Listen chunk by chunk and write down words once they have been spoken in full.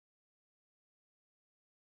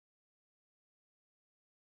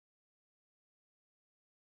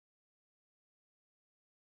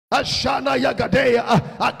Ashana yagadea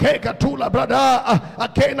akeka tula brada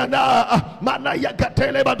akena na mana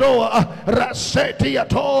yagatele badoa raseti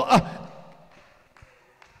ato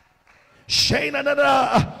Shana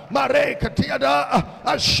nada mare katiada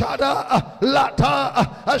ashada lata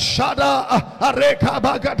ashada areka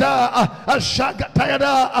bagada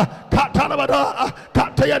ashagatayada katalabada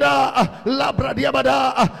katayada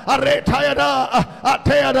labradiabada aretayada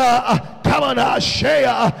atayada Kamana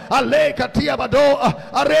Shea Alekatia Bado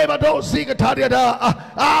Arebado Zigatariada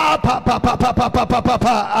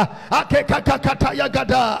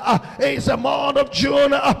Akekakatayagada. It's a month of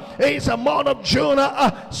June. It's a month of June.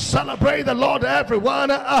 Celebrate the Lord, everyone.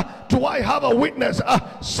 Do I have a witness?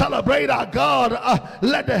 Celebrate our God.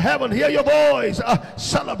 Let the heaven hear your voice.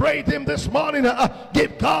 Celebrate him this morning.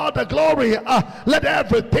 Give God the glory. Let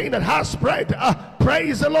everything that has breath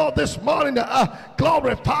praise the Lord this morning.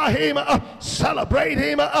 Glorify him. Celebrate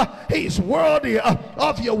him. He is worthy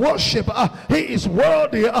of your worship. He is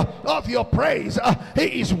worthy of your praise.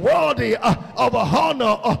 He is worthy of honor,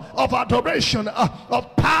 of adoration,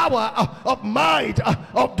 of power, of might,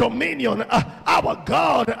 of dominion. Our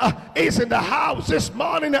God is in the house this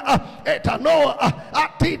morning. Etano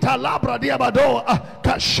atita labra diabado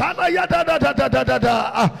kashana yada da da da da da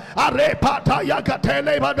da arepata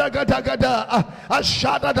yagatele badagada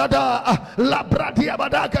ashada da da labra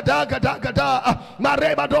diabada da da da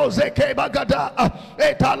marebado zeke bagada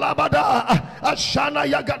etalabada ashana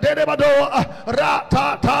yagadere bado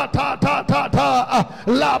rata ta ta ta ta ta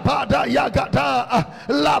labada yagata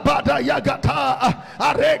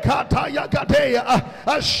arekata yagadea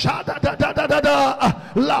ashada da da da da da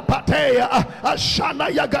lapatea ashana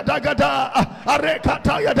yagada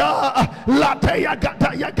arekata yada latea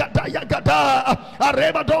yagada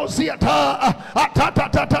arebado ziata atata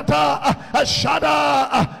ta ta ta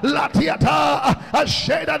ashada latiata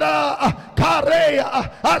ashedada karea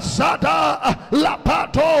azada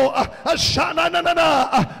lapato ashana nanana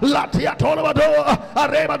latiato bado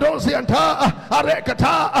arebado zianta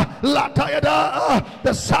arekata latayada.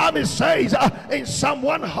 The psalmist says in Psalm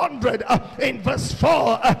 100 in verse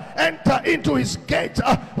 4, enter into his gate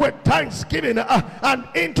with thanksgiving and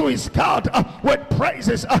into his court with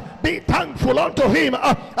praises. Be thankful unto him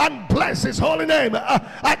and bless his holy name.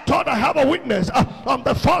 I thought I have a witness on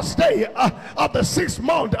the first day of the 6th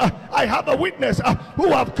month. I have a witness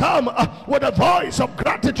who have come with a voice of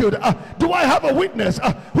gratitude. Do I have a witness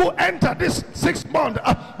who entered this 6th month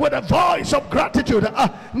with a voice of gratitude,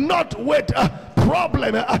 not with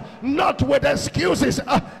problem, not with excuses?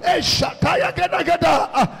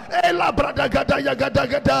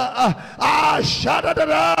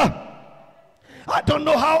 I don't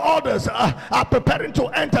know how others are preparing to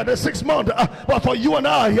enter the 6th month, but for you and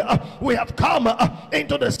I, we have come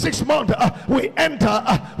into the 6th month. We enter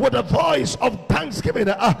with a voice of thanksgiving,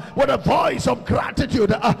 with a voice of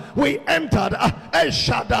gratitude. We entered I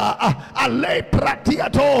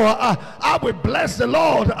will bless the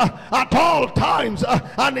Lord at all times,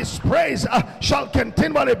 and his praise shall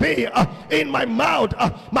continually be in my mouth.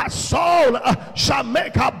 My soul shall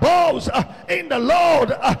make her boast in the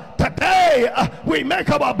Lord. Today we make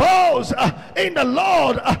our boast in the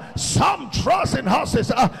Lord. Some trust in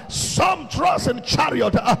horses, some trust in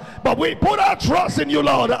chariot, but we put our trust in you,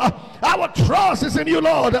 Lord. Our trust is in you,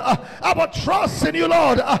 Lord. Our trust in you,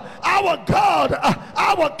 Lord. Our God,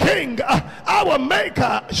 our King, our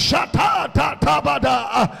Maker,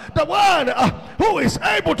 the one who is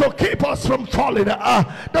able to keep us from falling,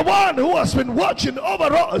 the one who has been watching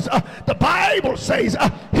over us. The Bible says,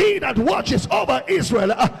 he that watches over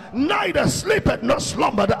Israel neither sleepeth nor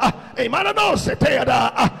slumbered.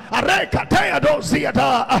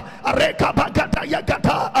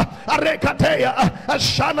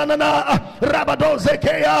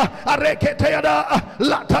 Rabadozekea areketeada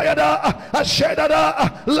latayada ashedada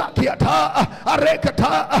lakiata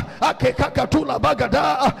arekata akekakatula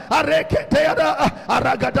bagada areketeada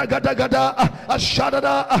aragadagada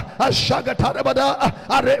ashadada ashagatarabada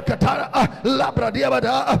arekata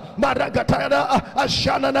labradiabada maragatayada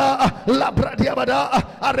ashanana labradiabada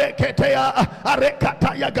areketea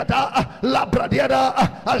arekatayagada labradiada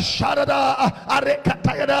ashadada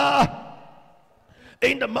arekatayada.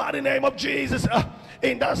 In the mighty name of Jesus,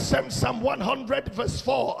 in that same Psalm 100 verse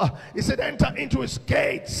 4, he said, enter into his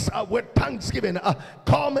gates with thanksgiving,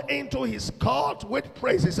 come into his court with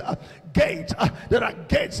praises. Gate, there are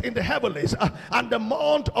gates in the heavens, and the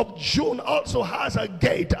month of June also has a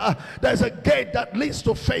gate. There's a gate that leads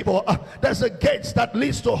to favor, there's a gate that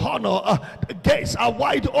leads to honor. The gates are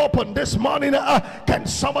wide open this morning. Can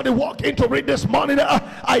somebody walk into it this morning?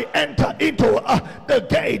 I enter into the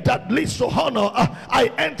gate that leads to honor.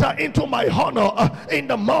 I enter into my honor In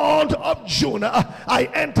the month of June, I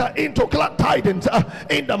enter into glad tidings.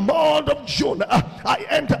 In the month of June, I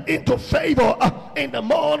enter into favor. In the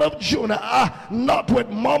month of June, not with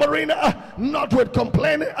murmuring, not with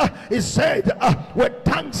complaining. He said, with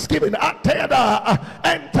thanksgiving,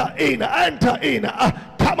 enter in, enter in.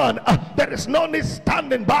 Come on, there is no need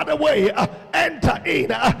standing by the way. Enter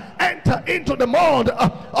in, enter into the month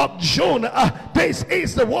of June. This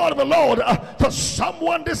is the word of the Lord for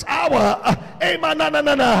someone this hour. Amen.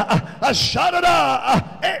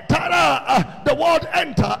 The word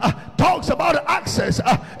enter talks about access.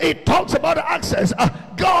 It talks about access.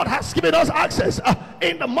 God has given us access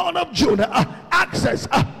in the month of June. Access.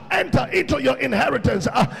 Enter into your inheritance.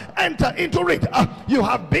 Enter into it. You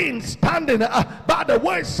have been standing by the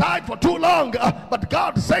wayside for too long, but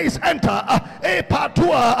God says enter.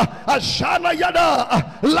 Epatua ashana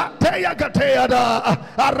yada lateya gateada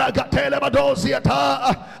aragatele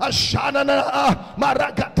badoziata ashana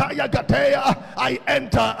maragataya gatea. I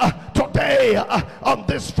enter today on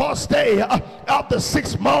this first day of the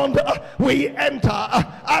 6th month. We enter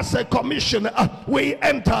as a commission. We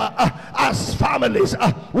enter as families.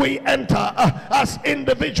 We enter as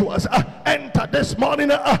individuals. Enter this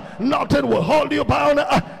morning. Nothing will hold you bound.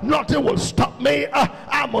 Nothing will stop me.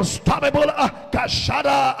 I'm unstoppable.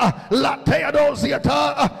 Kashada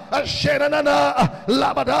lateadoziata shenanana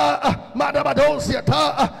labada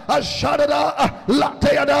madabadoziata ashadada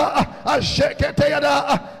lateada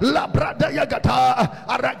asheketeada labrada yagata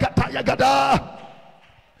aragata yagada.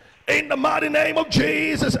 In the mighty name of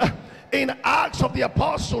Jesus. In Acts of the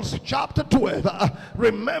Apostles chapter 12,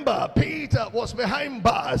 remember Peter was behind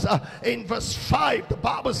bars. In verse 5 the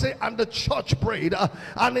Bible says, and the church prayed.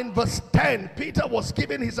 And in verse 10 Peter was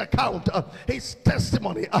giving his account, his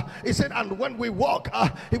testimony. He said, and when we walk,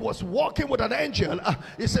 he was walking with an angel.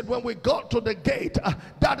 He said, when we got to the gate,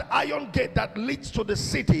 that iron gate that leads to the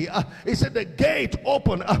city, he said the gate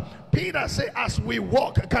opened. Peter said, as we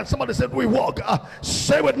walk, can somebody say we walk?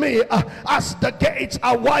 Say with me, as the gates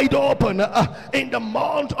are wide open in the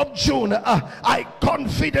month of June, I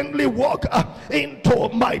confidently walk into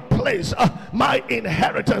my place, my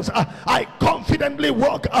inheritance. I confidently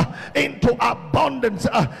walk into abundance.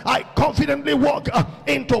 I confidently walk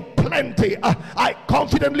into plenty. I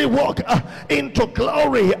confidently walk into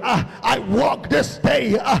glory. I walk this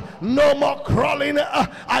day, no more crawling.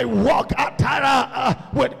 I walk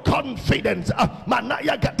with confidence.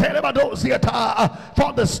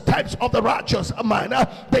 For the steps of the righteous man,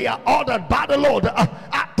 they are ordered by the Lord.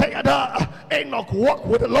 Enoch walked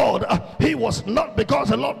with the Lord. He was not because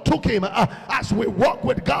the Lord took him. As we walk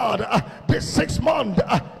with God this 6th month,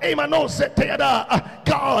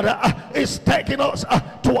 God is taking us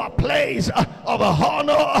to a place of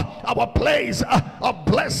honor, our place of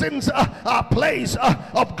blessings, our place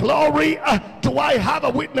of glory. Do I have a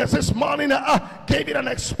witness this morning? Give it an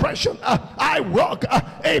expression. I walk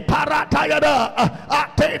a paratayada,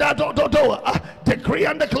 decree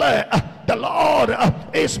and declare, the Lord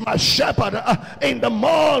is my shepherd. In the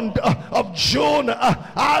month of June,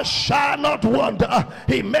 I shall not want.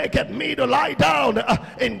 He maketh me to lie down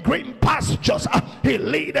in green pastures. He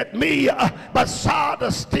leadeth me beside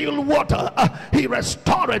the still water. He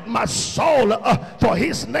restored my soul for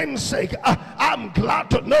his name's sake. I'm glad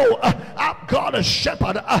to know I've got a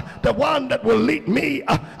shepherd, the one that will lead me.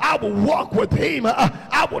 I will walk with him.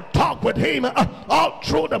 I will talk with him all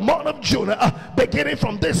through the month of June. Beginning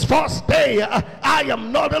from this first day, I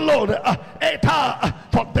am not alone.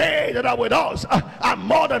 For they that are with us are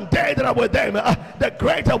more than they that are with them. The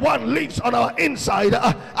greater one lives on our inside.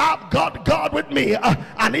 I've got God with me,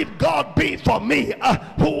 and if God be for me,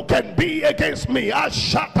 who can be against me?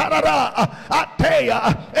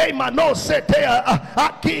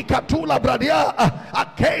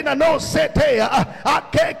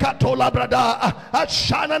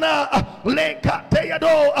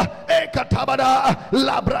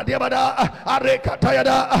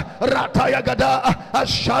 Arekatayada Ratayagada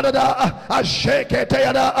Ashadada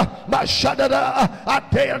Asheketayada Mashadada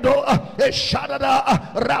Ateado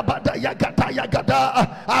Eshadada Rabada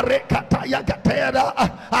Yagatayagada Arekatayagatayada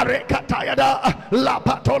Arekatayada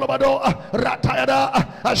Lapatolabado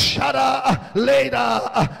Ratayada Ashada Leda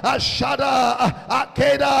Ashada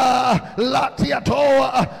Akeda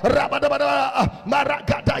Latiato Rabadabada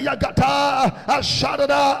Marakatayagata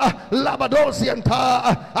Ashadada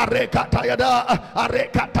labadosianta arekatayada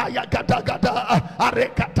arekataya gada gada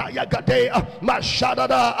arekataya gade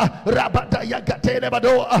mashadada rabadaya gatene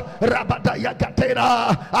bado rabadaya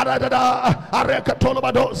gatena aradada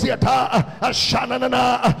arekatolobadosiata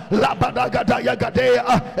ashanana labadagadaya gade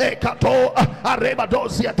ekato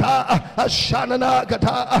arebadosiata ashanana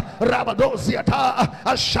gada rabadosiata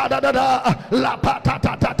ashadada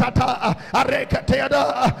lapatatatata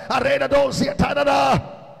arekatayada aredadosiata.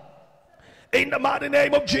 In the mighty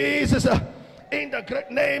name of Jesus, in the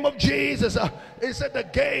great name of Jesus, he said the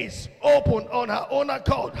gates opened on her own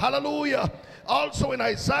accord. Hallelujah. Also in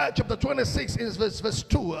Isaiah chapter 26 is verse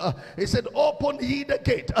 2, he said, open ye the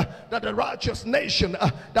gate, that the righteous nation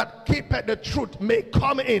that keepeth the truth may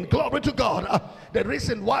come in. Glory to God. The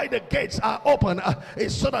reason why the gates are open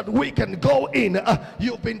is so that we can go in.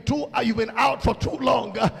 You've been out for too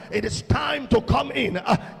long. It is time to come in.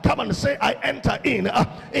 Come and say, I enter in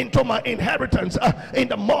into my inheritance. In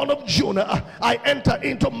the month of June, I enter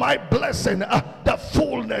into my blessing, the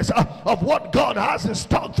fullness of what God has in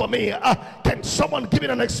stock for me. Can someone give it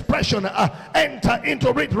an expression? Enter into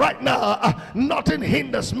it right now. Nothing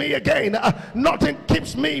hinders me again. Nothing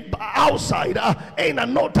keeps me outside. I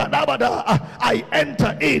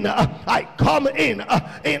enter in. I come in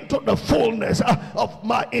into the fullness of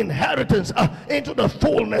my inheritance, into the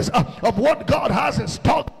fullness of what God has in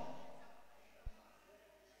stock.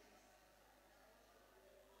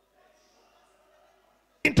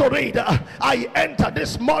 Into read, I enter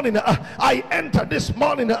this morning. I enter this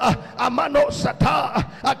morning. Amano sata,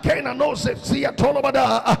 akena no zia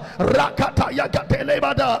tolobada, rakata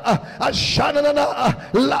yagatelebada,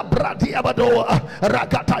 ashanana, labrati abado,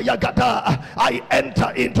 rakata yagata. I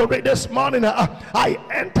enter into read this morning. I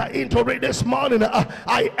enter into read this morning.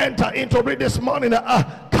 I enter into read this morning.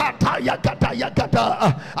 Kata yagata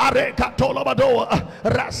yagata, areka tolobado,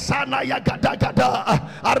 rasana yagata gata,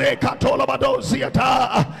 areka tolobado ziata.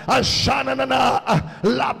 Ashanana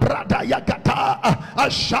labrada yagata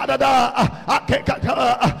ashadada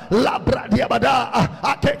akekata labradia bada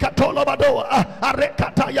akekatolo bado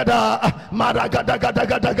arekata yada maragada gada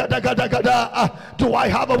gada gada gada gada. Do I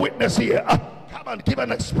have a witness here? Come on, give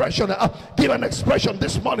an expression. Give an expression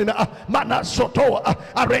this morning. Mana soto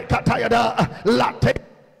arekata yada latte.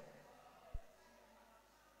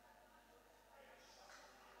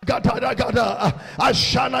 Gada gada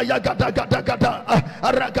ashana yagada gada gada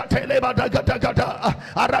aragatele bada gada gada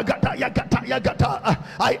aragata yagata yagata.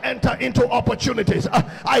 I enter into opportunities.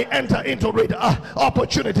 I enter into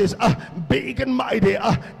opportunities, big and mighty,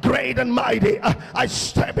 great and mighty. I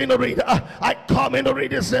step in the read. I come in the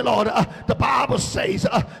read. Say, Lord, the Bible says,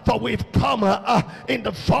 for we've come in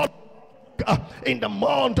the fall. In the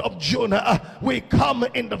month of June, we come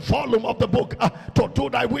in the volume of the book to do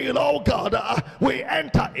thy will, oh God. We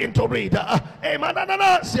enter into read.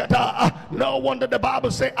 No wonder the Bible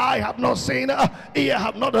say, I have not seen, ear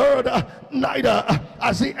have not heard, neither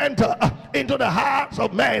as he enter into the hearts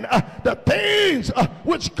of men the things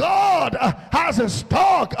which God has in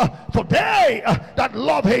stock for they that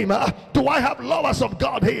love him. Do I have lovers of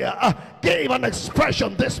God here? Gave an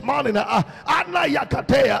expression this morning. Anna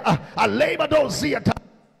Yakatea, a labor dosiata.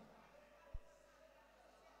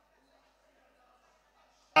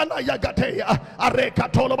 Anna Yagatea,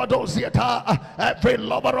 Areka Tolobadosiata. Every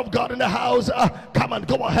lover of God in the house, come and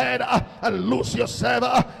go ahead and lose yourself.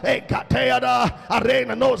 Ekateada,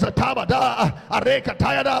 Arena Noza Tabada, Areka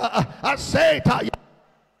Tayada, Aseta.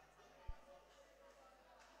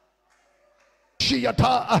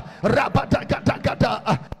 Shiata, Rabata Gata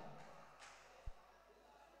Gata.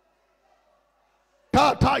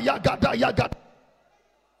 Kata yagada yagada.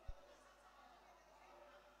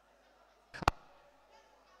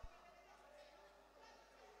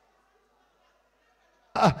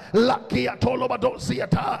 Lakia tolobado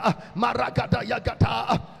ziata maragada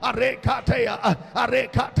yagata arekatea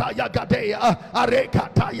arekata yagadea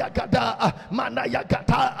arekata yagada mana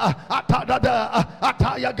yagata atadada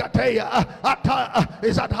atayagatea ata.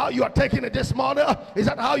 Is that how you are taking it this morning? Is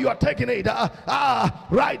that how you are taking it?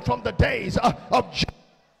 Right from the days of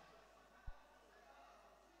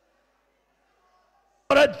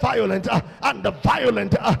violent and the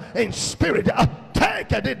violent in spirit,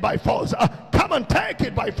 take it by force. Come and take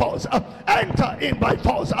it by force. Enter in by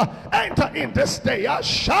force. Enter in this day.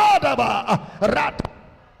 Shadaba rat.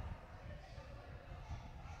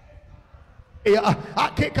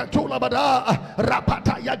 Akekatula bada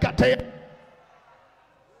rapata yagate.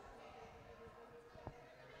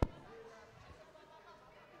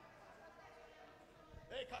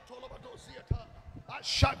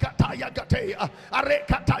 Shakataya Gatea,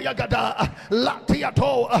 Arekataya Gada,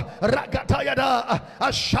 Latiato, Ragatayada,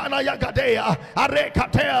 Ashana Yagadea,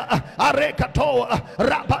 Arekatea, Arekato,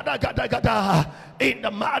 Rabada Gada Gada. In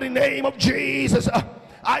the mighty name of Jesus,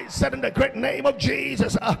 I said in the great name of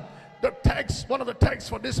Jesus. The text, one of the texts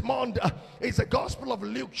for this month is the Gospel of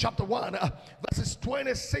Luke chapter 1, verses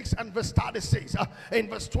 26 and verse 36. In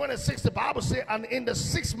verse 26, the Bible says, and in the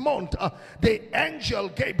 6th month, the angel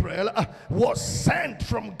Gabriel was sent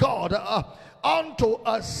from God unto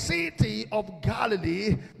a city of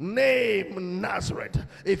Galilee named Nazareth.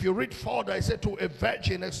 If you read further, it said to a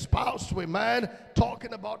virgin espoused to a man,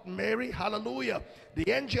 talking about Mary. Hallelujah.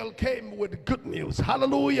 The angel came with good news.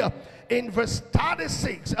 Hallelujah. In verse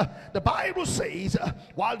 36, the Bible says,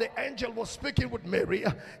 while the angel was speaking with Mary,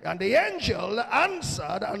 and the angel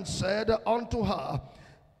answered and said unto her,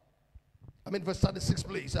 verse 36,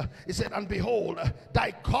 please. He said, and behold,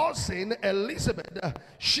 thy cousin Elizabeth,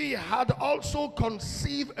 she had also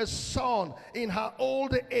conceived a son in her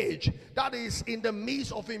old age. That is, in the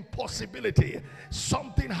midst of impossibility.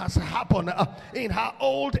 Something has happened in her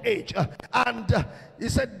old age. And he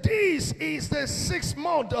said, this is the 6th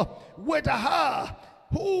month with her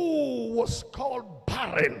who was called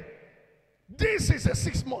barren. This is the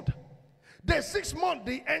 6th month. The 6th month,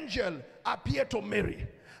 the angel appeared to Mary.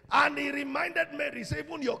 And he reminded Mary, say,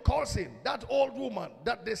 even your cousin, that old woman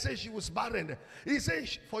that they say she was barren, he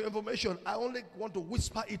says, for your information, I only want to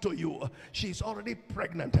whisper it to you. She's already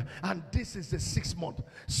pregnant. And this is the 6th month.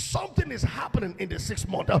 Something is happening in the 6th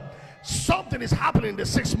month. Something is happening in the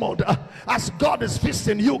 6th month. As God is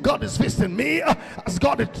visiting you, God is visiting me. As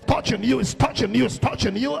God is touching you, is touching you, is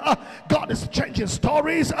touching you. God is changing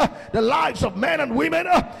stories, the lives of men and women.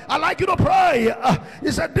 I'd like you to pray.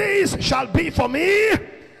 He said, this shall be for me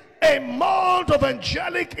a month of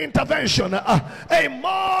angelic intervention. A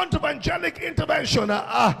month of angelic intervention.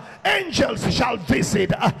 Angels shall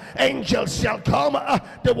visit. Angels shall come.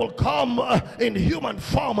 They will come in human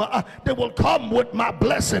form. They will come with my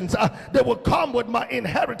blessings. They will come with my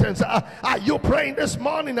inheritance. Are you praying this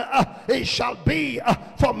morning? It shall be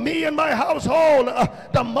for me and my household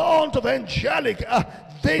the month of angelic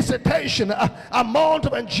visitation, a month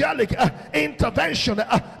of angelic intervention.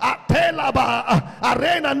 Atelaba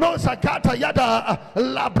arena no sakata yada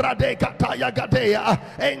labrade kata yagadea.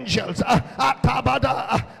 Angels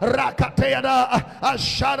atabada rakateada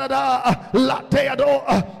ashadada lateado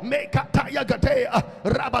mekata yagadea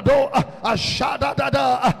rabado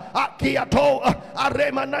ashadada akiato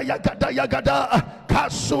aremana yagada yagada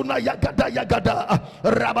kasuna yagada yagada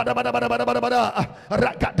rabada bada bada bada bada bada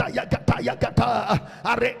rakata yagata yagata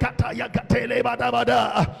arekata yagatele bada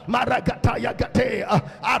bada maragata yagate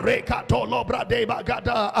arekato lobra de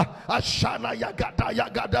bagada ashana yagata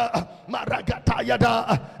yagada maragata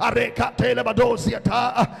yada arekatele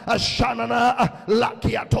badosiata ashana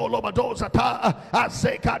lakiato lobadosata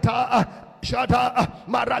azekata Shada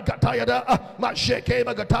Maragatayada Masheke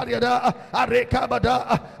Bagatariada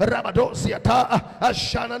Arekabada Rabadosiata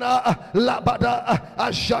Ashanana Labada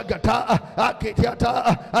Ashagata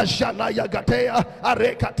Akitiata Ashana Yagatea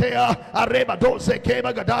Arekatea Arebadose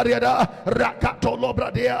Kebagadariada Rakato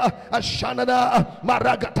Lobradea Ashanana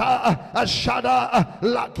Maragata Ashada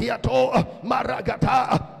Lakiato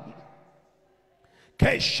Maragata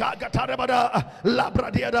Keshagatarabada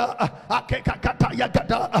Labradiada Akekakata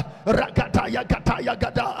Yagada Rakata Yagata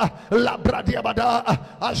Yagada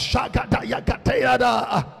Labradiabada Ashagata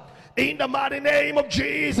Yagateada. In the mighty name of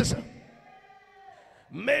Jesus,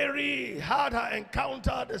 Mary had her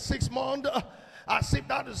encounter the 6th month. As if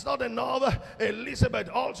that is not enough, Elizabeth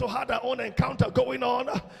also had her own encounter going on.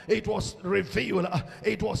 It was revealed,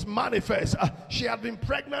 it was manifest. She had been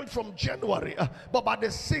pregnant from January, but by the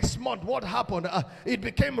 6th month, what happened? It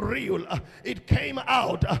became real, it came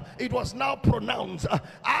out, it was now pronounced.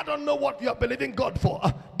 I don't know what you are believing God for.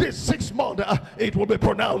 This 6th month, it will be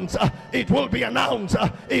pronounced, it will be announced,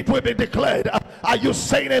 it will be declared. Are you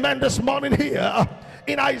saying amen this morning here?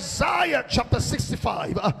 In Isaiah chapter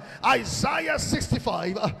 65, Isaiah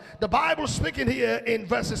 65, the Bible speaking here in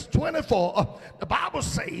verses 24, the Bible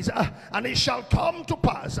says, and it shall come to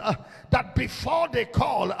pass that before they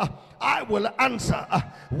call, I will answer.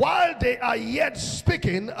 While they are yet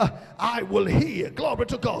speaking, I will hear. Glory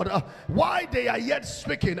to God. While they are yet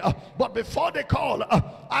speaking, but before they call,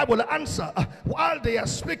 I will answer. While they are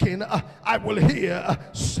speaking, I will hear.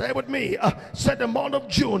 Say with me, say the month of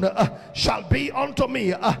June shall be unto me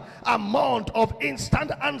a month of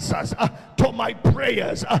instant answers to my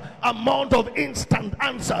prayers, a month of instant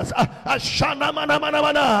answers.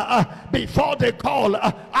 Before they call,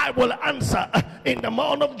 I will answer. in the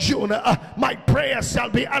month of June, my prayers shall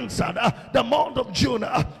be answered. The month of June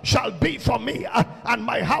shall be for me and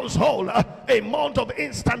my household a month of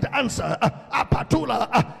instant answer.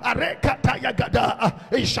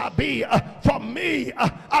 It shall be for me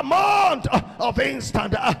a month of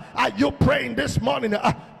instant. Are you praying this morning?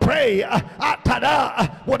 Pray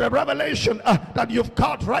with a revelation that you've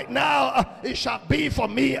caught right now. It shall be for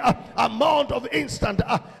me a month of instant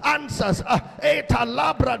answers.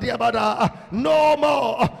 No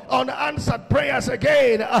more unanswered prayers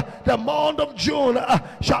again. The month of June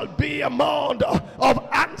shall be a month of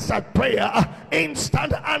answered prayer,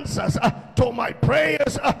 instant answers to my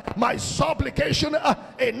prayers, my supplication.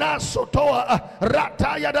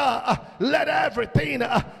 Let everything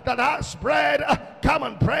that has bread come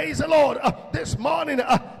and praise the Lord this morning.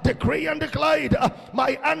 Decree and declare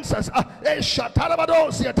my answers.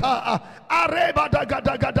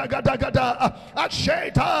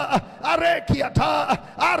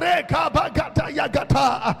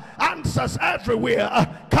 Answers everywhere.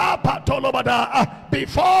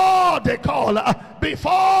 Before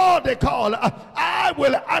they call, I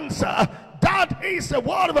will answer. That is the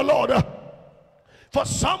word of the Lord. For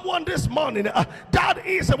someone this morning, that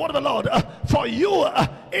is the word of the Lord. For you,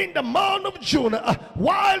 in the month of June,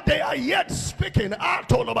 while they are yet speaking,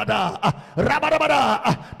 the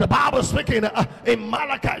Bible speaking in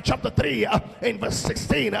Malachi chapter 3, in verse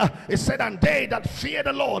 16, it said, and they that fear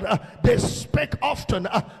the Lord, they speak often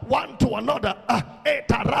one to another.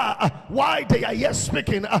 While they are yet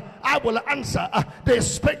speaking, I will answer. They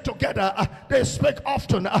speak together, they speak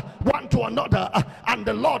often one to another, and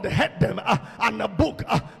the Lord heard them, and the book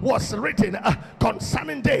was written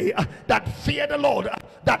concerning they that fear the Lord,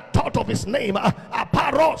 that thought of his name.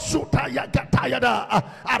 Aparo sutaya gatayada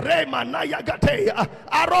aremanaya gateya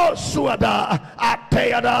arosuada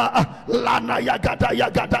ateyada lanaya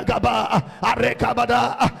gataya gatagaba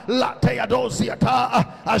arekabada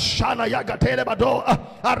lateyadosiata ashana yagatelebado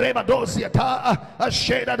arebadosiata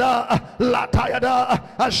ashedada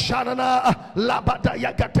latayada ashanana labada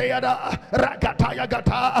yagateyada ragataya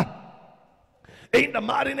gata. In the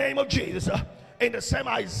mighty name of Jesus, in the same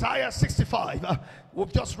Isaiah 65,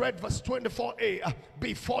 we've just read verse 24a,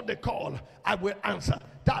 before the call, I will answer.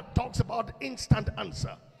 That talks about instant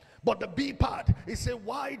answer. But the B part, it says,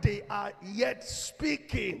 why they are yet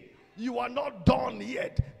speaking. You are not done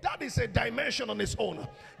yet. That is a dimension on its own.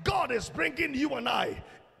 God is bringing you and I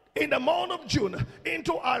in the month of June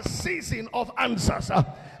into our season of answers.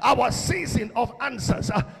 Our season of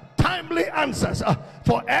answers. Timely answers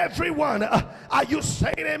for everyone. Are you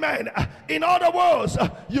saying amen? In other words,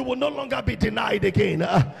 you will no longer be denied again.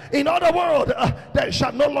 In other words, there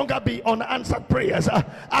shall no longer be unanswered prayers.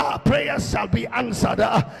 Our prayers shall be answered.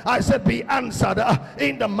 I said be answered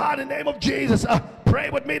in the mighty name of Jesus.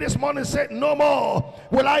 Pray with me this morning. Say, no more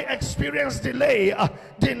will I experience delay,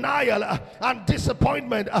 denial, and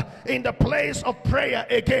disappointment in the place of prayer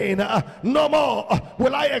again. No more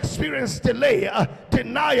will I experience delay,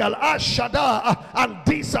 denial, ashada, and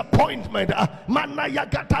disappointment.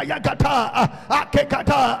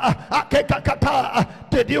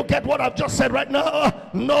 Did you get what I've just said right now?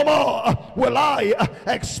 No more will I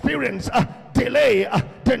experience delay,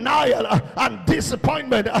 denial, and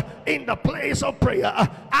disappointment in the place of prayer.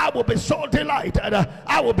 I will be so delighted.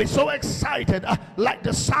 I will be so excited. Like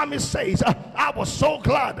the psalmist says, I was so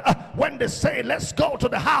glad when they say, let's go to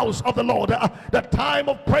the house of the Lord. The time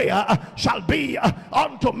of prayer shall be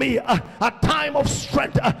unto me a time of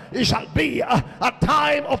strength. It shall be a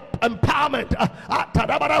time of empowerment. A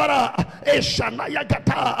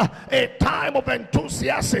time of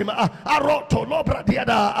enthusiasm.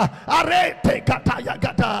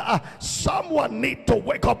 Someone need to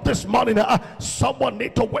wake up this morning. Someone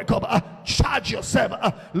need to wake up. Charge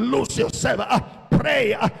yourself. Lose yourself.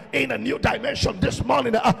 Pray in a new dimension this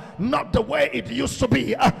morning. Not the way it used to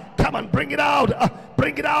be. Come and bring it out.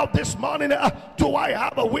 Bring it out this morning. Do I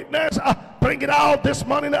have a witness? Bring it out this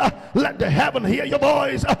morning. Let the heaven hear your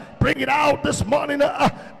voice. Bring it out this morning.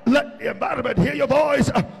 Let the environment hear your voice.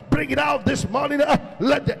 Bring it out this morning.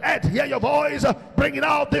 Let the earth hear your voice. Bring it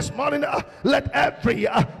out this morning. Let every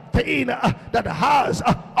thing that has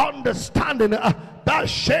understanding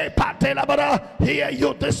hear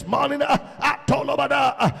you this morning.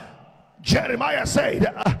 Jeremiah said,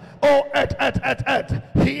 "Oh,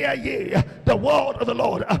 hear ye the word of the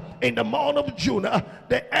Lord. In the month of June,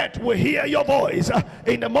 the earth will hear your voice.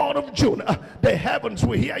 In the month of June, the heavens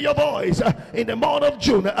will hear your voice. In the month of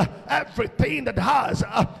June, everything that has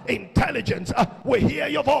intelligence will hear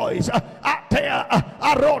your voice." Atea,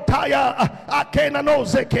 arotaya,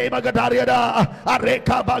 akenanoze kebagadariada,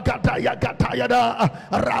 areka bagataya gatayada,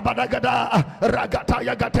 rabadagada,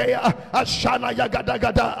 ragataya gatea, ashana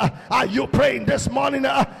yagadagada. Are you praying this morning?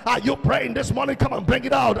 Are you praying this morning? Come on, bring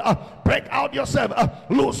it out. Break out yourself.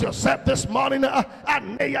 Lose yourself this morning.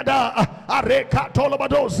 Aneyada, areka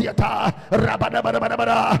tolobadoziata,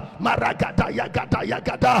 rabadabadabada, maragada yagada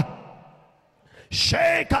yagada.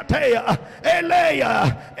 Shekatea,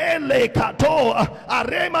 Eleya, Elekato,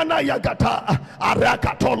 Aremana Yagata,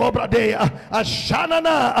 Arakatolo Bradea,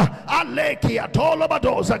 Ashanana, Alekia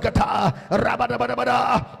Tolobadoza Gata,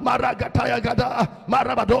 Rabadabada, Maragataya Gada,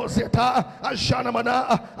 Marabadosiata,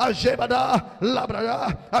 Ashanamana, Ajebada,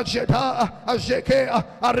 Labrada, Ajeta,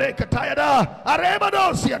 Ajekea, Arekatayada,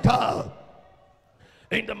 Arebadosiata.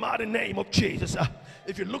 In the mighty name of Jesus.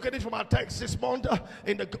 If you look at it from our text this month,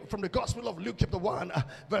 from the Gospel of Luke chapter 1,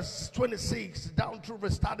 verse 26 down through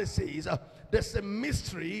verse 36, there's a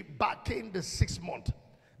mystery back in the 6th month.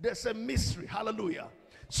 There's a mystery, hallelujah.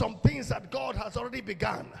 Some things that God has already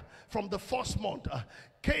begun from the 1st month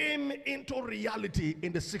came into reality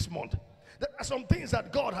in the 6th month. There are some things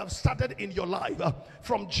that God has started in your life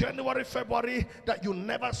from January, February that you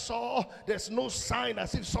never saw. There's no sign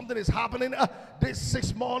as if something is happening. This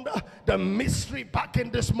 6th month, the mystery back in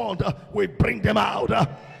this month, we bring them out.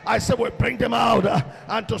 I said we bring them out.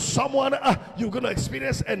 And to someone, you're going to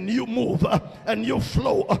experience a new move, a new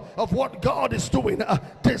flow of what God is doing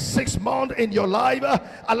this 6th month in your life.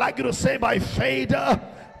 I'd like you to say by faith,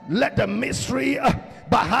 let the mystery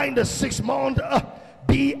behind the 6th month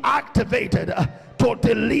be activated to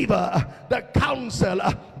deliver the counsel,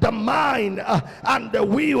 the mind, and the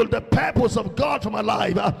will, the purpose of God for my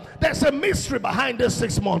life. There's a mystery behind this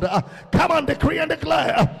 6th month. Come on, decree and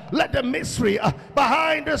declare. Let the mystery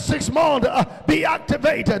behind this 6th month be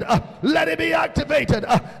activated. Let it be activated.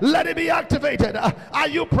 Let it be activated. Are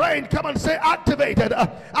you praying? Come on, say activated.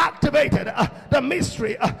 Activated. The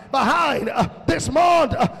mystery behind this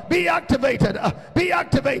month be activated. Be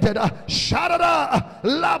activated. Shadada,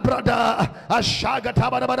 labrada,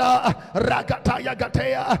 ashagatabada, ragataya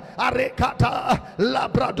gatea. Arekata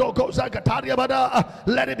Labradogo Zagataria Bada.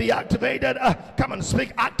 Let it be activated. Come and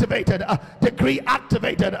speak activated. Decree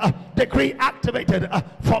activated. Decree activated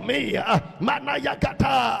for me.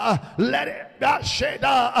 Manayagata. Let it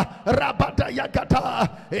Sheda Rabata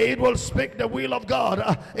Yagata. It will speak the will of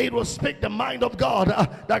God. It will speak the mind of God,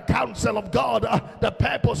 the counsel of God, the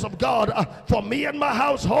purpose of God for me and my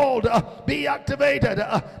household. Be activated.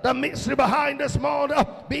 The mystery behind this month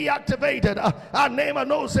be activated. Our name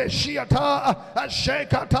knows a Shiata, a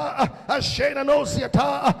Shekata, a Shena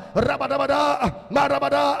Nosiata, Rabadabada,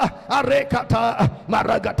 Marabada, Arekata,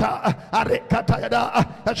 Maragata, Arekata Yada,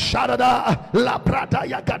 Shadada, La Prata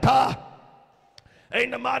Yagata.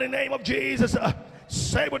 In the mighty name of Jesus,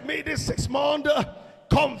 say with me this 6th month,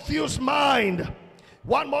 confused mind.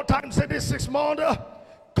 One more time, say this 6th month,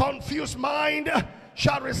 confused mind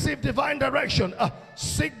shall receive divine direction.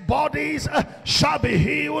 Sick bodies shall be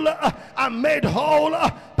healed and made whole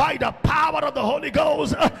by the power of the Holy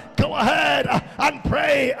Ghost. Go ahead and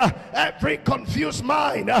pray. Every confused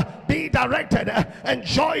mind be directed.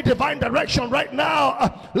 Enjoy divine direction right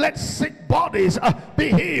now. Let sick bodies be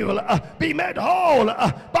healed, be made whole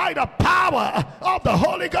by the power of the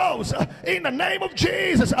Holy Ghost. In the name of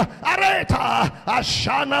Jesus. Areta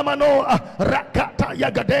ashana mano rakata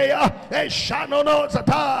yagadea eshanono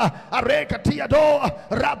zata arekatiado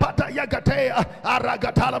rabata yagatea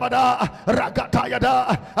aragatalabada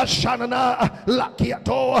ragatayada ashanana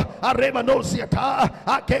lakiato aremanosiata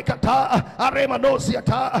akekata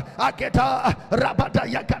aremanosiata aketa rabata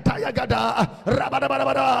yagata yagada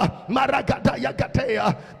rabada maragata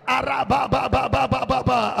yagatea arababa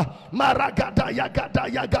maragata yagata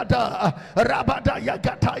yagada rabada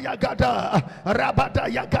yagata yagada rabada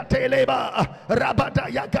yagateleba rabada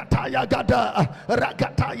yagata yagada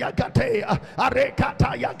ragata yagatea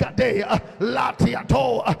arekata yagadea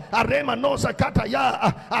latiato aremanosa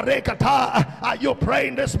kataya arekata. Are you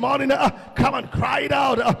praying this morning? Come and cry it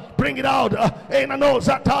out. Bring it out.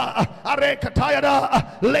 Enanosata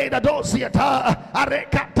arekatayada leda dosiata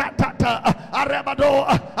arekata Retata, Arebado,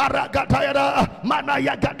 Aragatayada,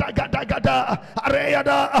 Manaya Gata Gata Gata,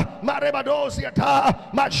 Areada,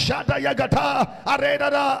 Marebadosiata, Mashada Yagata,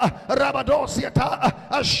 Areda, Rabadosiata,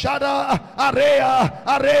 Ashada, Area,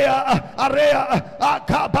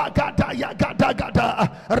 Akabagata Yagata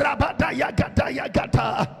Gata, Rabada Yagata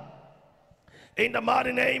Yagata. In the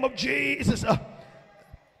mighty name of Jesus,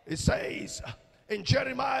 it says in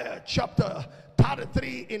Jeremiah chapter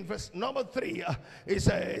 33 in verse number 3, it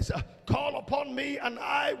says, call upon me and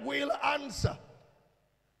I will answer,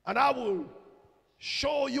 and I will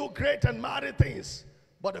show you great and mighty things.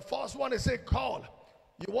 But the first one is say call.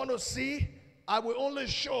 You want to see? I will only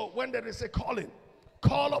show when there is a calling.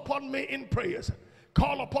 Call upon me in prayers.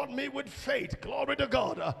 Call upon me with faith. Glory to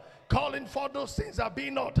God. Calling for those things that be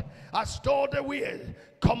not as though they were.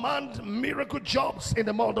 Command miracle jobs in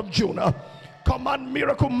the month of June. Command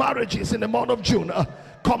miracle marriages in the month of June.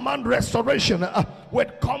 Command restoration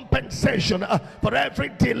with compensation for every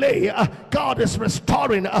delay. God is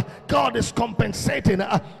restoring. God is compensating.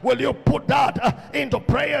 Will you put that into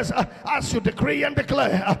prayers as you decree and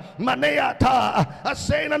declare? Maneata,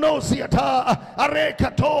 Asena Nosiata,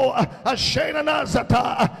 Arekato, Ashena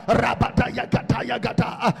Nazata, Rabata Yagata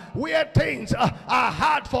Yagata. Where things are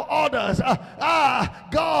hard for others,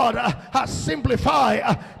 God has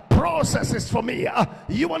simplified processes for me.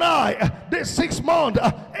 You and I, this 6 months,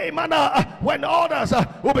 amen, when others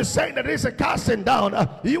will be saying there is a casting down,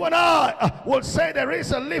 you and I will say there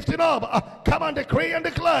is a lifting up. Come and decree and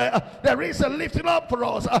declare there is a lifting up for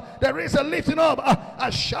us. There is a lifting up.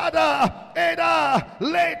 Ashada Eda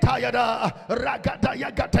Letayada Ragata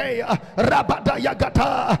Yagatea Rabada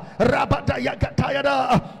Yagata Rabada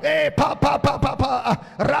Yagatayada E Papa Papa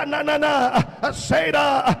Rananana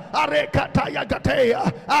Seda Arekata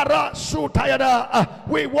Yagatea.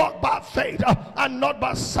 We walk by faith and not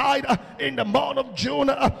by sight. In the month of June,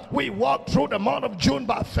 we walk through the month of June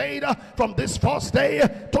by faith, from this first day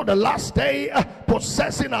to the last day,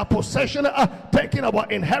 possessing our possession, taking our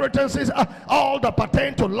inheritances, all that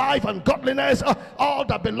pertain to life and godliness, all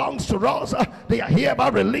that belongs to us, they are hereby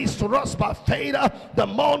released to us by faith. The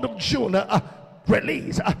month of June,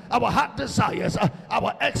 release our heart desires,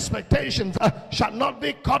 our expectations shall not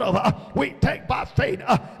be cut off. We take by faith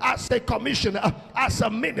as a commission, as a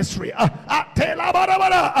ministry,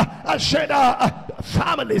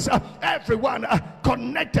 families, everyone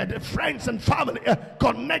connected, friends and family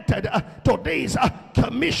connected to this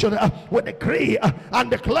commission. We decree and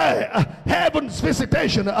declare heaven's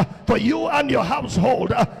visitation for you and your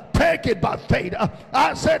household. Take it by faith.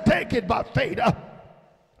 I said take it by faith.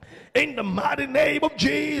 In the mighty name of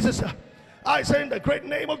Jesus, I say in the great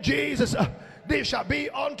name of Jesus, this shall be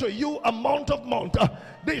unto you a month of month.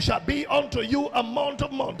 This shall be unto you a month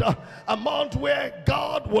of month. A month where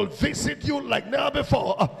God will visit you like never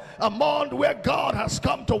before. A month where God has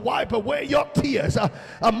come to wipe away your tears.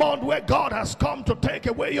 A month where God has come to take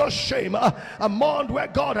away your shame. A month where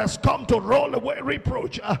God has come to roll away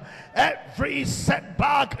reproach. Every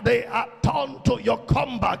setback, they are turned to your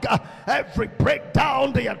comeback. Every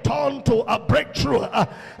breakdown, they are turned to a breakthrough.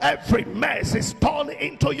 Every mess is turned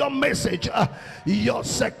into your message. Your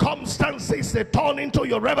circumstances, they turn into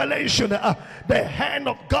your revelation. The hand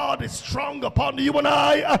of God is strong upon you and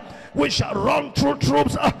I. We shall run through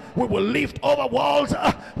troops. We will lift over walls.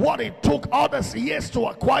 What it took others years to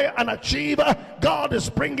acquire and achieve, God is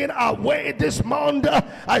bringing our way this month.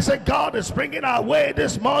 I say God is bringing our way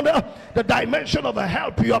this month. The dimension of a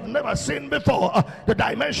help you have never seen before. The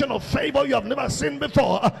dimension of favor you have never seen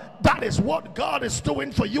before. That is what God is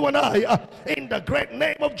doing for you and I. In the great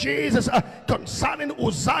name of Jesus. Concerning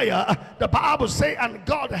Uzziah, the Bible says, and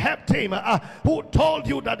God helped him. Who told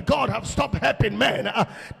you that God have stopped helping men?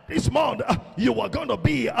 This month you are going to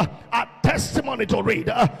be a testimony to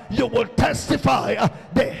read. You will testify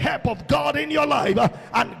the help of God in your life,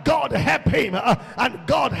 and God help him, and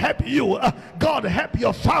God help you. God help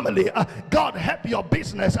your family. God help your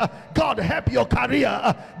business. God help your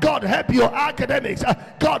career. God help your academics.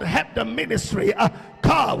 God help the ministry.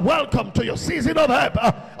 God, welcome to your season of help,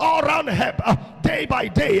 all around help, day by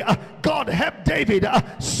day. God help David.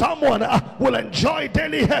 Someone will enjoy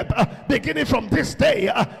daily help beginning from this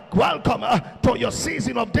day. Welcome to your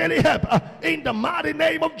season of daily help in the mighty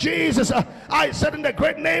name of Jesus. I said in the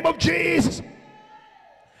great name of Jesus,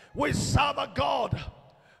 we serve a God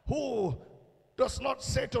who does not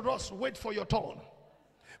say to us, wait for your turn.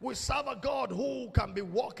 We serve a God who can be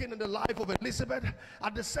walking in the life of Elizabeth,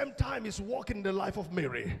 at the same time he's walking in the life of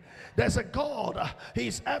Mary. There's a God,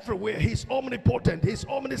 he's everywhere, he's omnipotent, he's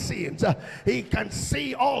omniscient, he can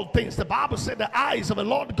see all things. The Bible said the eyes of the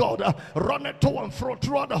Lord God run to and fro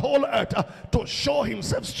throughout the whole earth to show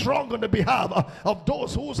himself strong on the behalf of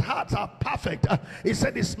those whose hearts are perfect. He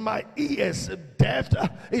said, is my ears deaf?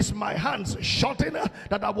 Is my hands shutting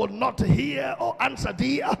that I will not hear or answer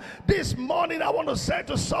thee? This morning I want to say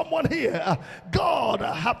to someone here, God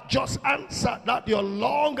have just answered that your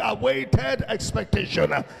long awaited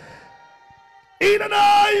expectation. In the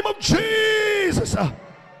name of Jesus,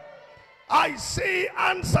 I see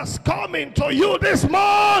answers coming to you this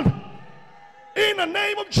morning. In the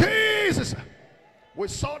name of Jesus. We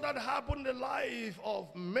saw that happen in the life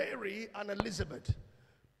of Mary and Elizabeth,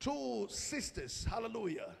 two sisters.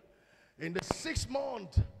 Hallelujah. In the 6th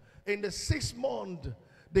month,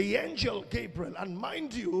 the angel Gabriel, and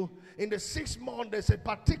mind you, in the 6th month there's a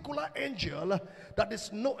particular angel that is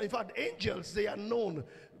known. In fact, angels, they are known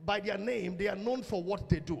by their name. They are known for what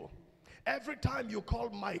they do. Every time you call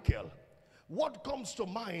Michael, what comes to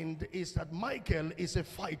mind is that Michael is a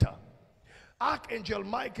fighter. Archangel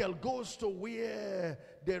Michael goes to where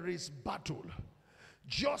there is battle.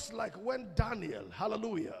 Just like when Daniel,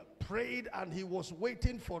 hallelujah, prayed and he was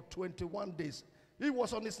waiting for 21 days. He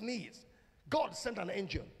was on his knees. God sent an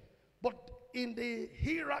angel. But in the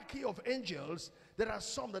hierarchy of angels, there are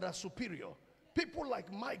some that are superior. People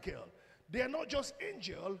like Michael, they are not just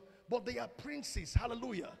angels, but they are princes.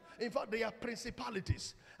 Hallelujah. In fact, they are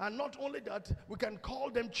principalities. And not only that, we can call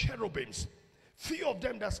them cherubims. Few of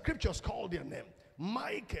them, the scriptures call their name,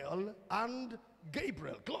 Michael and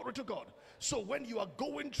Gabriel. Glory to God. So when you are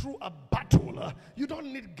going through a battle, you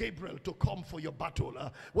don't need Gabriel to come for your battle.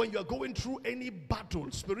 When you are going through any battle,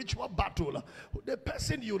 spiritual battle, the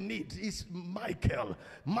person you need is Michael.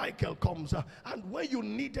 Michael comes, and when you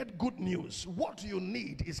needed good news, what you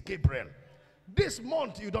need is Gabriel. This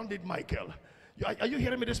month you don't need Michael. Are you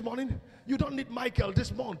hearing me this morning? You don't need Michael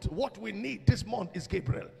this month. What we need this month is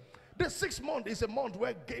Gabriel. The 6th month is a month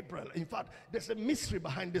where Gabriel, in fact, there's a mystery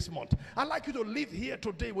behind this month. I'd like you to live here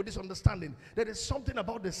today with this understanding. There is something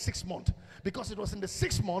about the 6th month, because it was in the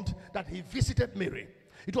 6th month that he visited Mary.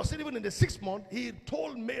 It was even in the 6th month he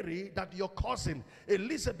told Mary that your cousin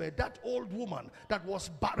Elizabeth, that old woman that was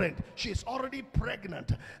barren, she is already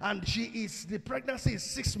pregnant, and the pregnancy is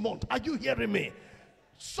 6 months. Are you hearing me?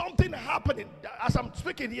 Something happening as I'm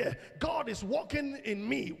speaking here. God is walking in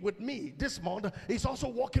me, with me this month. He's also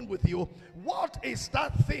walking with you. What is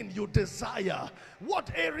that thing you desire?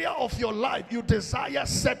 What area of your life you desire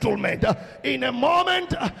settlement? In a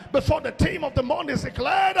moment, before the theme of the month is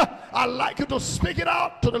declared, I'd like you to speak it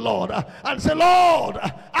out to the Lord and say, Lord,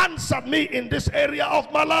 answer me in this area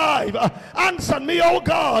of my life. Answer me, oh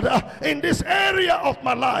God, in this area of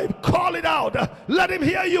my life. Call it out. Let him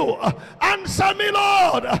hear you. Answer me,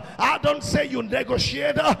 Lord. I don't say you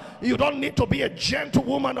negotiate. You don't need to be a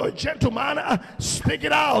gentlewoman or a gentleman. Speak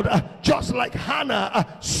it out, just like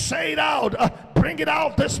Hannah. Say it out. Bring it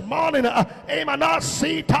out this morning. Oh,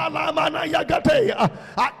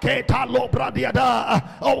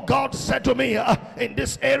 God said to me, in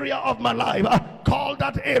this area of my life, call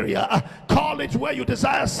that area, call it where you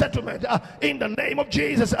desire settlement, in the name of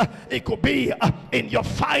Jesus. It could be in your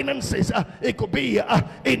finances, it could be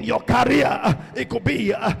in your career, it could be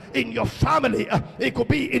in your family, it could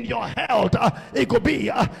be in your health, it could be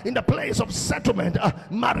in the place of settlement,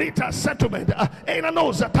 marital settlement,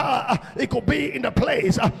 it could be in the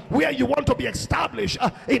place where you want to be established,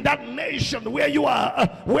 in that nation where you are,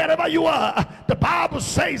 wherever you are. The Bible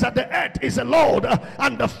says that the earth is the Lord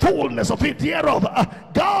and the fullness of it thereof.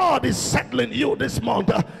 God is settling you this month.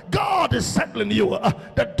 God is settling you.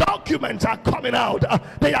 The documents are coming out.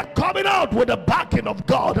 They are coming out with the backing of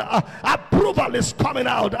God. Approval is coming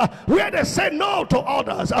out. Where they say no to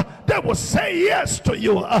others, they will say yes to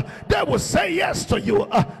you. They will say yes to you.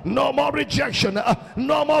 No more rejection.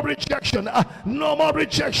 No more rejection. No more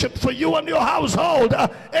rejection for you and your household.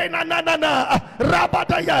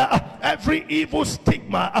 Every evil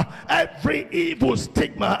stigma,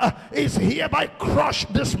 is hereby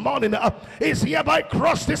crushed this morning. Is hereby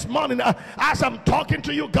crushed this morning. As I'm talking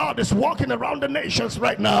to you, God is walking around the nations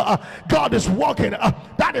right now. God is walking.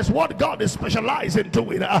 That is what God is specializing in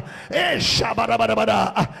doing.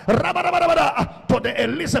 To the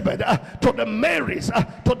Elizabeth, to the Marys,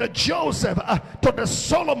 to the Joseph, to the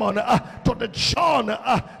Solomon, to the John,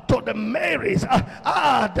 to the Marys,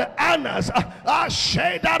 the Annas,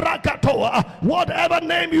 Sheda Rakatoa, whatever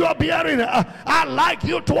name you are bearing, I'd like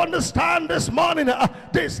you to understand this morning,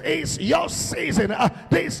 this is your season,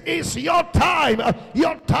 this is your time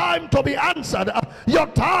to be answered, your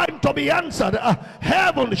time to be answered.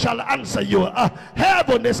 Heaven shall answer you.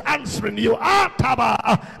 Heaven is answering you. Ataba,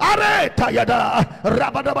 Areta Yada,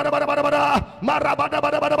 Rabada Marabada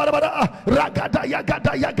Ragada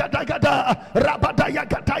Yagada Yagada Gada, Rabada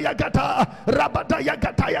Yagata Yagata, Rabada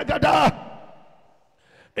Yagata Yagada.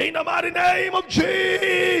 In the mighty name of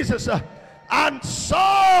Jesus, and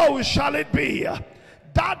so shall it be.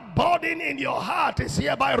 That burden in your heart is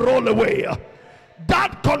hereby rolled away.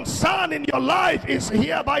 That concern in your life is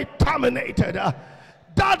hereby terminated.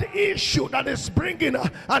 That issue that is bringing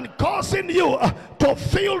and causing you to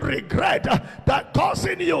feel regret, that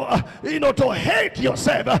causing you, to hate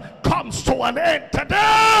yourself, comes to an end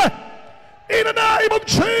today. In the name of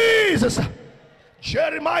Jesus.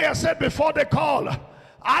 Jeremiah said before the call,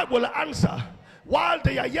 I will answer. While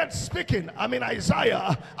they are yet speaking,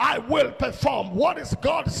 Isaiah, I will perform. What is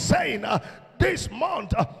God saying this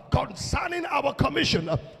month concerning our commission?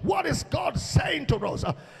 What is God saying to us?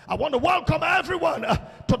 I want to welcome everyone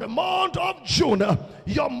to the month of June,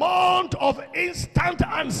 your month of instant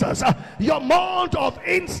answers, your month of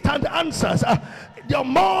instant answers. Your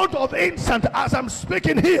month of instant, as I'm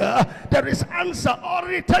speaking here, there is answer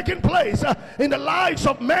already taking place in the lives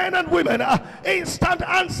of men and women. Instant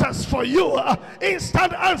answers for you.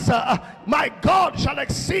 Instant answer. My God shall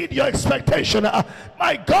exceed your expectation.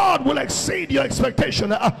 My God will exceed your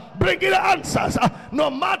expectation. Bringing answers, no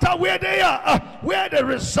matter where they are, where the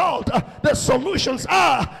result, the solutions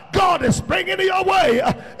are, God is bringing it your way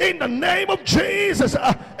in the name of Jesus.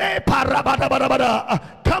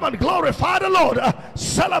 Come and glorify the Lord.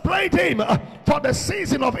 Celebrate him for the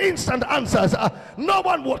season of instant answers. No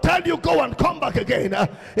one will tell you go and come back again.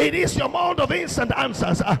 It is your month of instant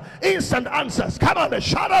answers. Instant answers. Come on,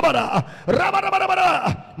 Shadabada,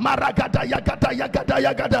 Rabadabada, Maragada Yagada Yagada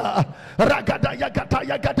Yagada, Ragada Yagata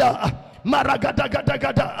Yagada. Maragada gada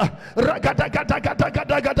gada, ragada gada gada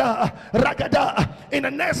gada gada, ragada. In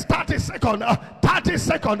the next 30 seconds,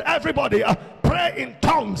 everybody pray in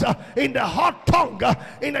tongues, in the hot tongue.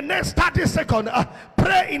 In the next 30 seconds,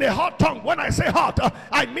 pray in a hot tongue. When I say hot,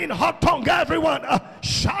 I mean hot tongue. Everyone,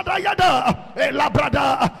 shada yada,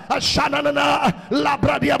 labrada, shanana,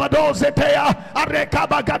 labradia badozetea,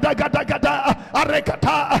 arekaba gada gada gada,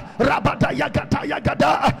 arekata, rabada yagata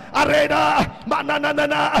yagada, arena,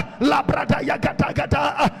 mananana, labrada.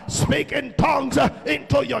 Speak in tongues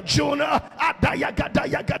into your June.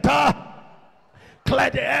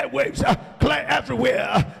 Clear the airwaves, clear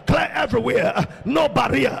everywhere, no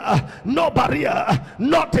barrier,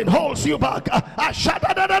 nothing holds you back.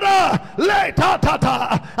 Arekata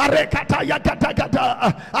yagata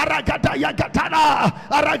gata, aragata yagatana,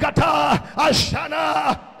 aragata,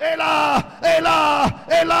 ashana, ela,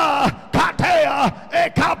 katea,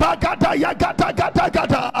 ekabagata yagata gata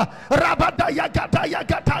gata, rabada yagata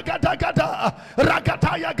yagata gata gata,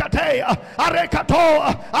 ragata yagatea, arekata,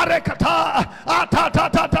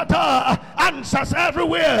 answers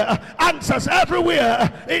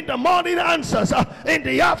everywhere, in the morning answers, in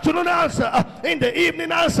the afternoon answer, in the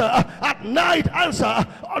evening answer, at night answer,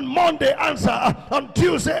 on Monday answer, on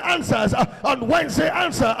Tuesday answers, on Wednesday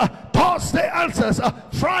answer, Thursday answers,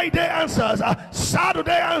 Friday answers,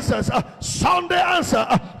 Saturday answers, Sunday answer,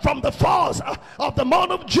 from the 1st of the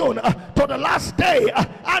month of June to the last day,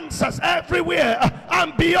 answers everywhere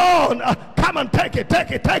and beyond. Come and take it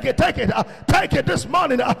this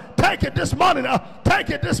morning, take it this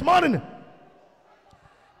morning.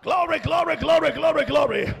 Glory to God, glory to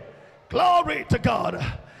God, glory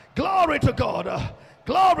to God,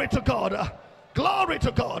 glory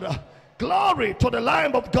to God. Glory to the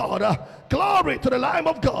Lamb of God. Glory to the Lamb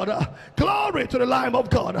of God. Glory to the Lamb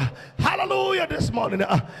of God. Hallelujah this morning.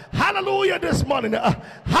 Hallelujah this morning.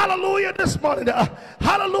 Hallelujah this morning.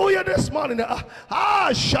 Hallelujah this morning.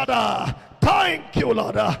 Shada. Thank you,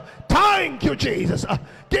 Lord. Thank you, Jesus.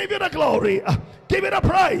 Give you the glory. Give you the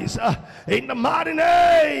praise. In the mighty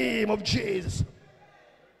name of Jesus.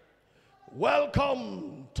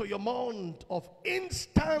 Welcome to your month of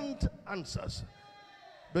instant answers.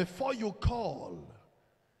 Before you call,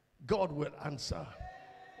 God will answer.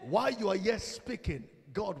 While you are yet speaking,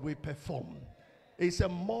 God will perform. It's a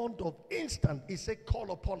month of instant. He said, call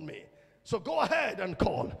upon me. So go ahead and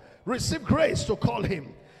call. Receive grace to call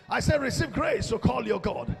him. I said, receive grace to call your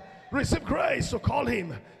God. Receive grace to call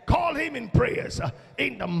him. Call him in prayers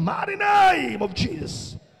in the mighty name of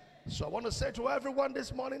Jesus. So I want to say to everyone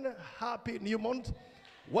this morning, happy new month.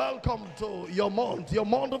 Welcome to your month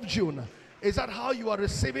of June. Is that how you are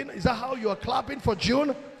receiving? Is that how you are clapping for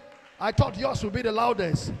June? I thought yours would be the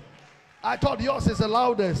loudest. I thought yours is the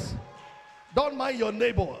loudest. Don't mind your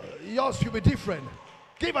neighbor. Yours should be different.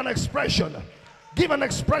 Give an expression. Give an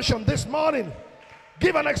expression this morning.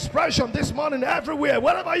 Give an expression this morning everywhere,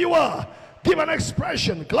 wherever you are. Give an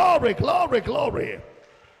expression. Glory, glory, glory.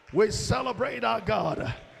 We celebrate our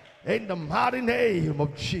God in the mighty name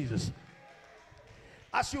of Jesus.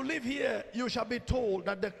 As you live here, you shall be told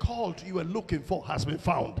that the call you were looking for has been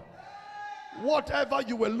found. Whatever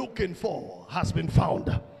you were looking for has been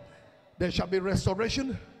found. There shall be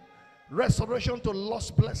restoration. Restoration to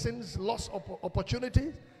lost blessings, lost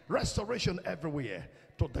opportunities. Restoration everywhere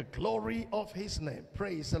to the glory of his name.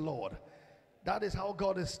 Praise the Lord. That is how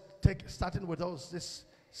God is starting with us this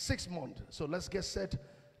 6th month. So let's get set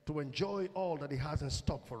to enjoy all that he has in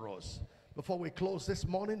stock for us. Before we close this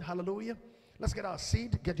morning, hallelujah, let's get our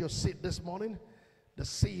seed. Get your seed this morning. The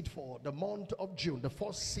seed for the month of June, the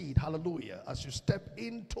first seed, hallelujah. As you step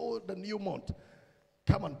into the new month,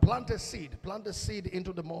 come on, plant a seed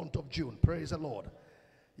into the month of June. Praise the Lord.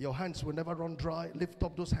 Your hands will never run dry. Lift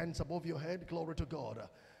up those hands above your head. Glory to God.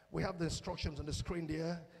 We have the instructions on the screen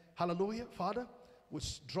there. Hallelujah. Father, we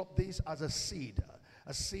drop these as a seed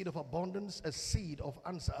of abundance, a seed of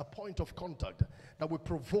answer, a point of contact that will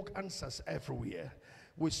provoke answers everywhere.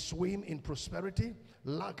 We swim in prosperity.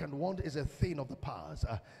 Lack and want is a thing of the past.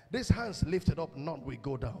 These hands lifted up, none will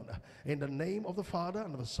go down. In the name of the Father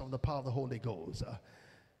and of the Son, the power of the Holy Ghost.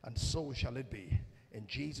 And so shall it be. In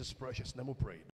Jesus' precious name we pray.